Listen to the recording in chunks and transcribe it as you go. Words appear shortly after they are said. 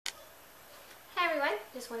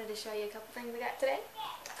just wanted to show you a couple things I got today.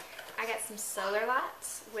 I got some solar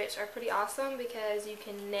lights, which are pretty awesome because you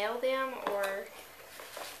can nail them or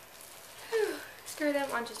screw them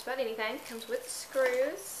on just about anything. It comes with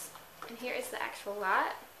screws. And here is the actual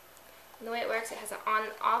light. And the way it works, it has an on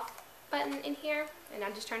and off button in here. And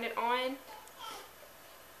I just turned it on.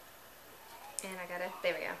 And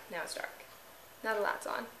there we go. Now it's dark. Now the light's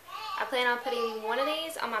on. I plan on putting one of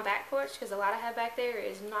these on my back porch because the light I have back there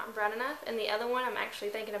is not bright enough. And the other one I'm actually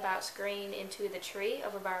thinking about screening into the tree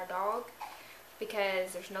over by our dog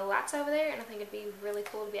because there's no lights over there, and I think it'd be really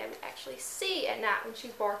cool to be able to actually see at night when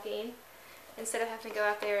she's barking instead of having to go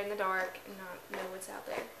out there in the dark and not know what's out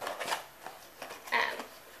there.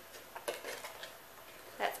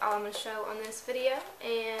 That's all I'm going to show on this video,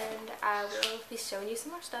 and I will be showing you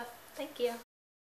some more stuff. Thank you.